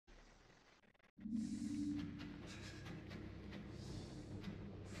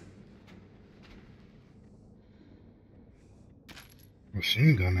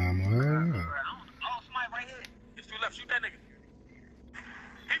Machine gun ammo, yeah. Oh, somebody right here. It's two left. Shoot that nigga.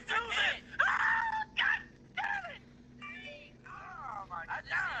 He fusing. Ah, God damn it. Oh my God.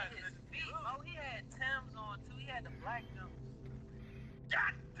 His feet. Oh, he had Timbs on too. He had the black jumps.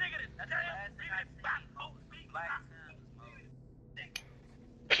 God damn it. That's the last thing I seen. Black Timbs, bro.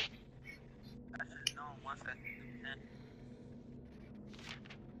 I should have known once I seen them Timbs.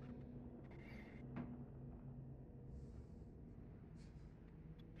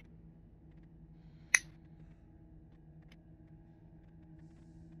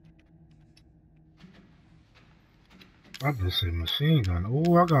 I just say machine gun.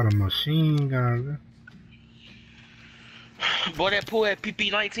 Oh, I got a machine gun. Boy, that pull that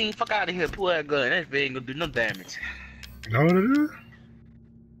Pt.40. Fuck out of here. Pull that gun. That ain't gonna do no damage. Know what it is?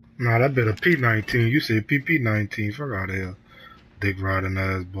 Nah, that better P19. You said PP19. Fuck out of here. Dick riding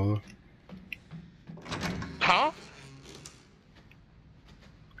ass boy. Huh?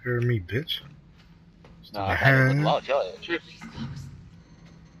 Hear me, bitch. Nah, I thought it was lost. Y'all tripping.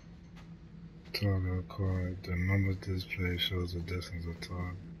 Target card. The number display shows the distance of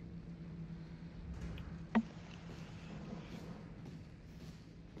target.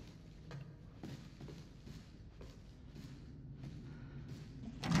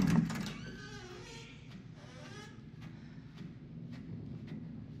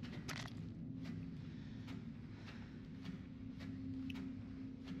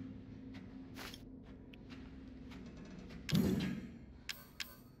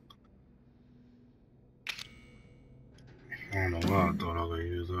 I don't know why I thought I could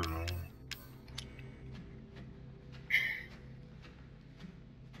use that one.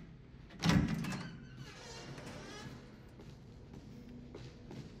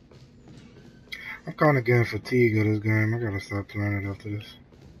 I'm kind of getting fatigued of this game. I gotta stop playing it after this.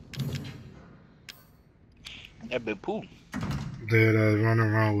 That big poo. Dead ass running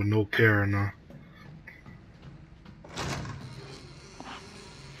around with no care now.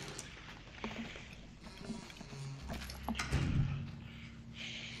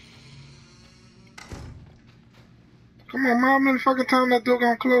 Come on, man, how many fucking time that door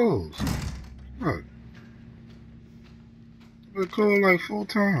gonna close? What? It closed like full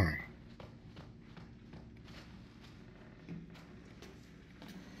time.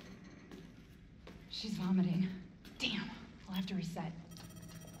 She's vomiting. Damn, I'll have to reset.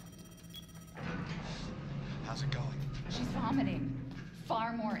 How's it going? She's vomiting.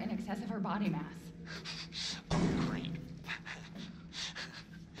 Far more in excess of her body mass. Oh, great.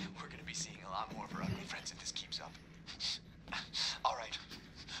 We're gonna be seeing a lot more of her ugly friends if this keeps up. All right,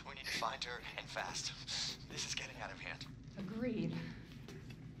 we need to find her, and fast. This is getting out of hand. Agreed.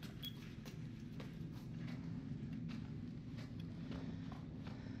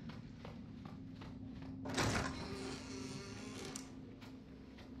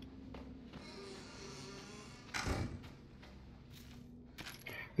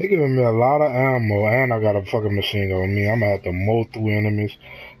 They giving me a lot of ammo, and I got a fucking machine gun on me. I'm gonna have to mow through enemies,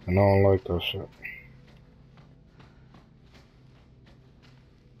 and I don't like that shit.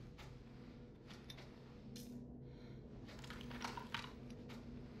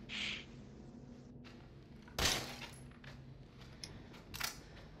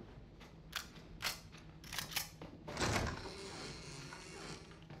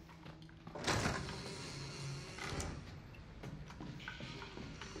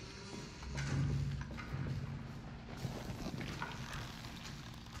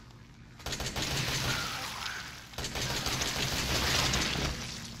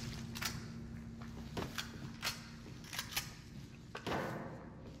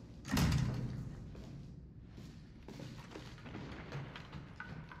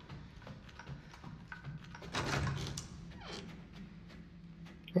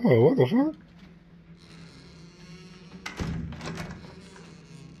 Oh, what the fuck?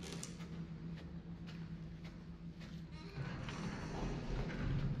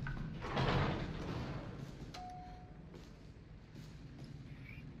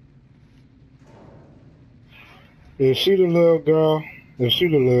 Is she the little girl? If she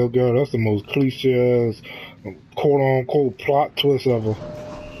the little girl, that's the most cliche ass quote-unquote plot twist ever.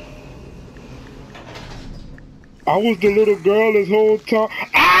 I was the little girl this whole time.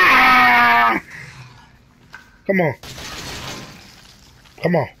 Ah! Come on.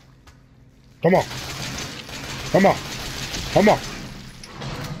 Come on. Come on. Come on. Come on.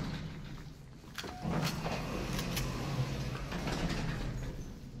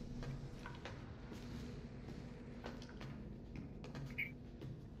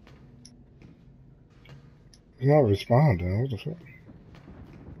 He's not responding. What the fuck?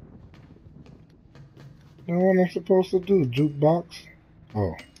 You know what I'm supposed to do? Jukebox?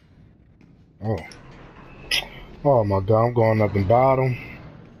 Oh. Oh. Oh my god, I'm going up the bottom.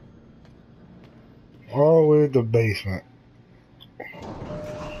 All the way to the basement.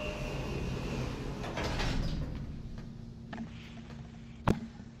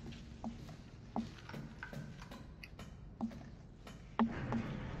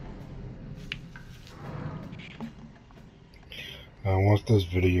 Now once this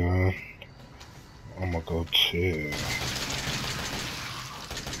video ends, I'm gonna go chill.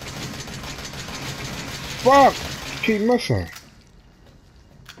 Fuck! Keep missing.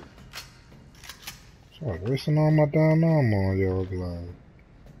 It's like wasting all my damn ammo on your glide.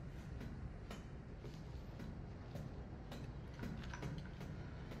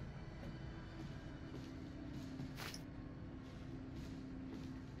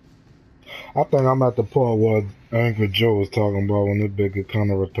 I think I'm at the point where Angry Joe was talking about when this bit get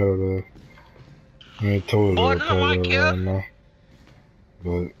kind of repetitive. I ain't totally Boy, this my repetitive kill. right now.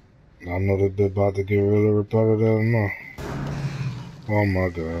 But I know this bit about to get really repetitive now. Oh my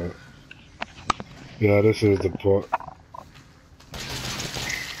god. Yeah, this is the part.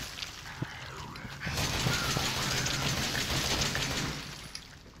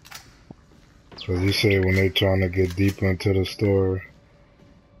 Cause you say when they trying to get deeper into the story,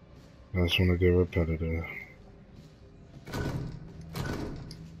 that's when it get repetitive.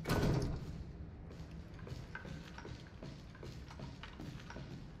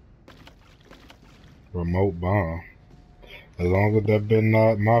 Remote bomb. As long as that been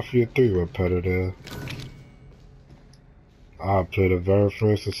not Mafia 3 repetitive, I played the very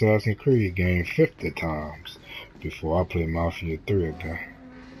first Assassin's Creed game 50 times before I play Mafia 3 again.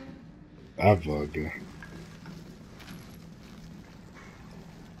 Ever again.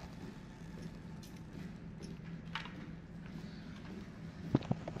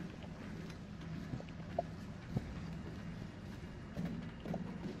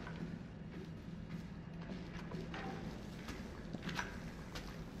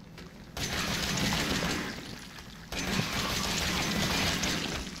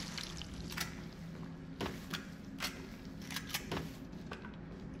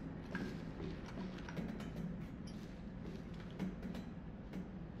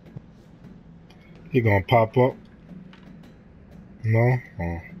 He gonna pop up? No?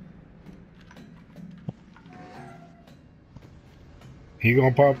 Oh. He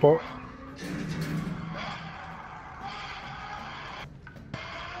gonna pop up?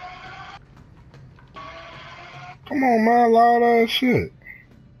 Come on, man, loud ass shit.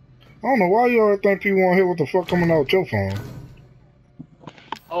 I don't know why you always think people want to hear what the fuck coming out your phone.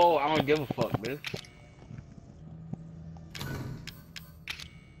 Oh, I don't give a fuck, bitch.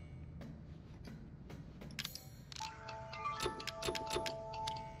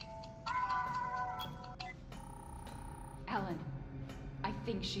 Alan, I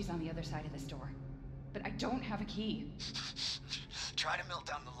think she's on the other side of this door. But I don't have a key. Try to melt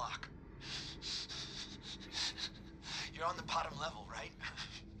down the lock. You're on the bottom level, right?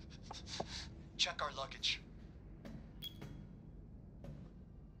 Check our luggage.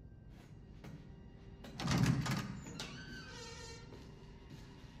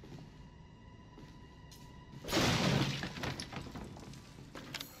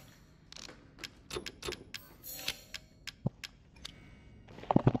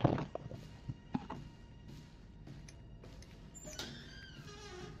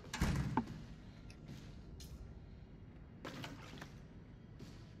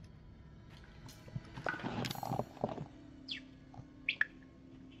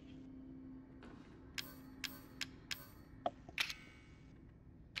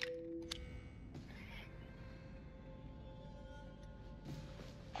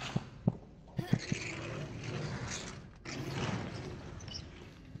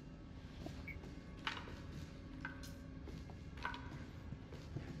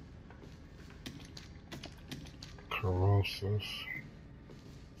 Corrosive.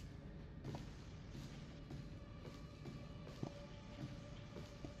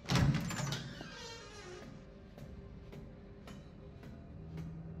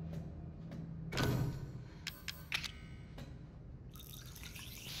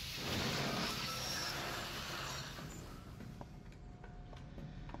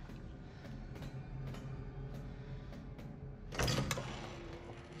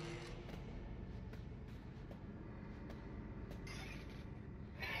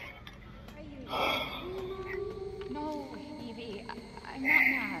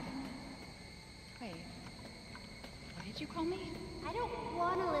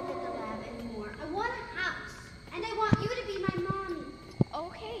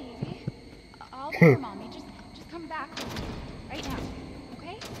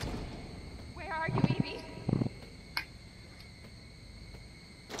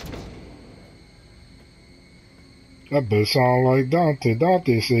 That bitch sound like Dante.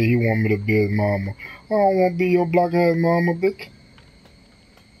 Dante said he want me to be his mama. I don't want to be your blockhead mama, bitch.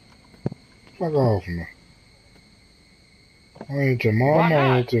 Fuck off, man. I ain't your Why mama, I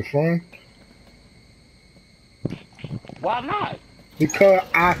not? ain't your friend. Why not? Because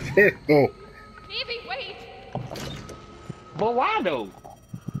I said so. Evie, wait! But why though?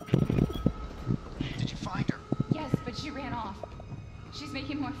 Did you find her? Yes, but she ran off. She's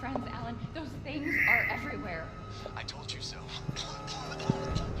making more friends, Alan. Those things are everywhere. I told you so.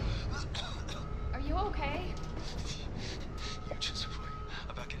 Are you okay? You just worry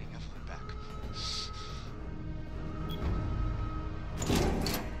about getting Evelyn back.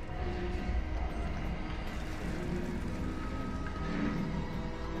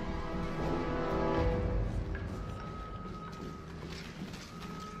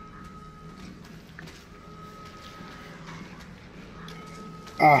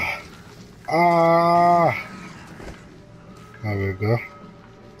 There we go.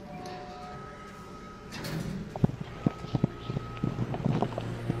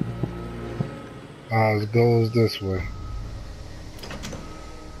 It goes this way.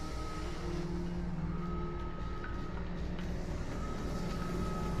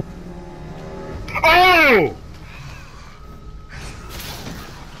 Oh!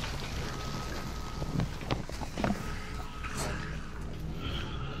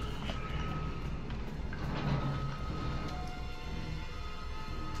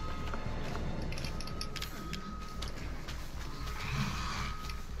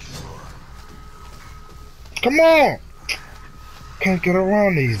 Come on! Can't get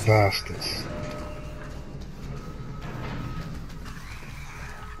around these bastards.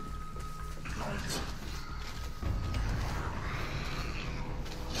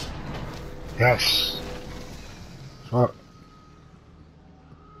 Yes. Fuck.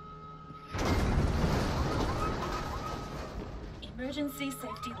 Emergency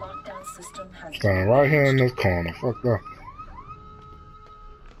safety lockdown system has Standing right here in this corner. Fuck that.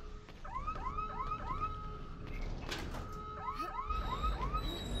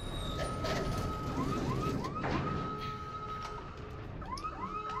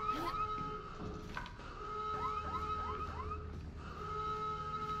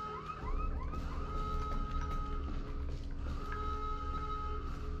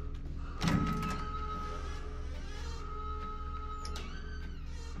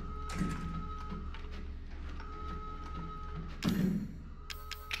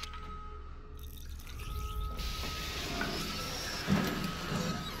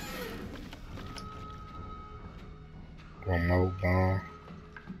 One more bomb.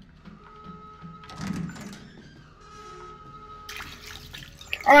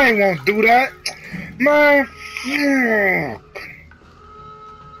 I ain't gonna do that, man. Fuck.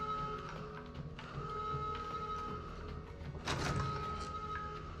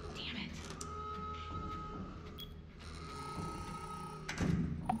 Damn it.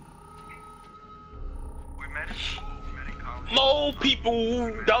 More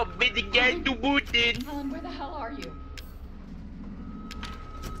people don't be the guy to boot it. Alan, where the hell are you?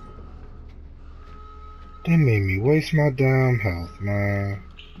 They made me waste my damn health, man.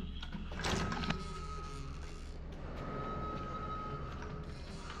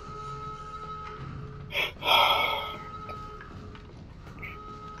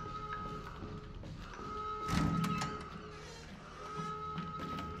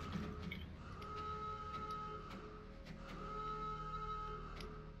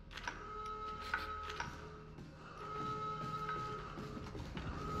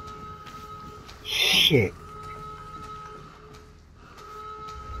 Shit.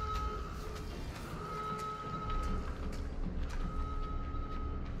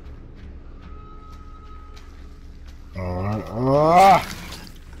 Alright.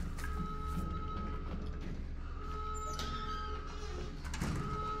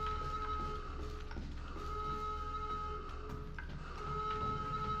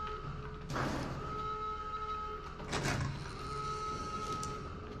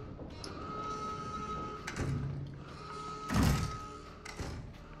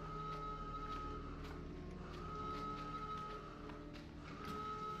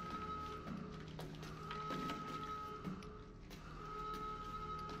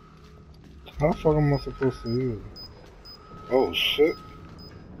 How the fuck am I supposed to use it? Oh shit.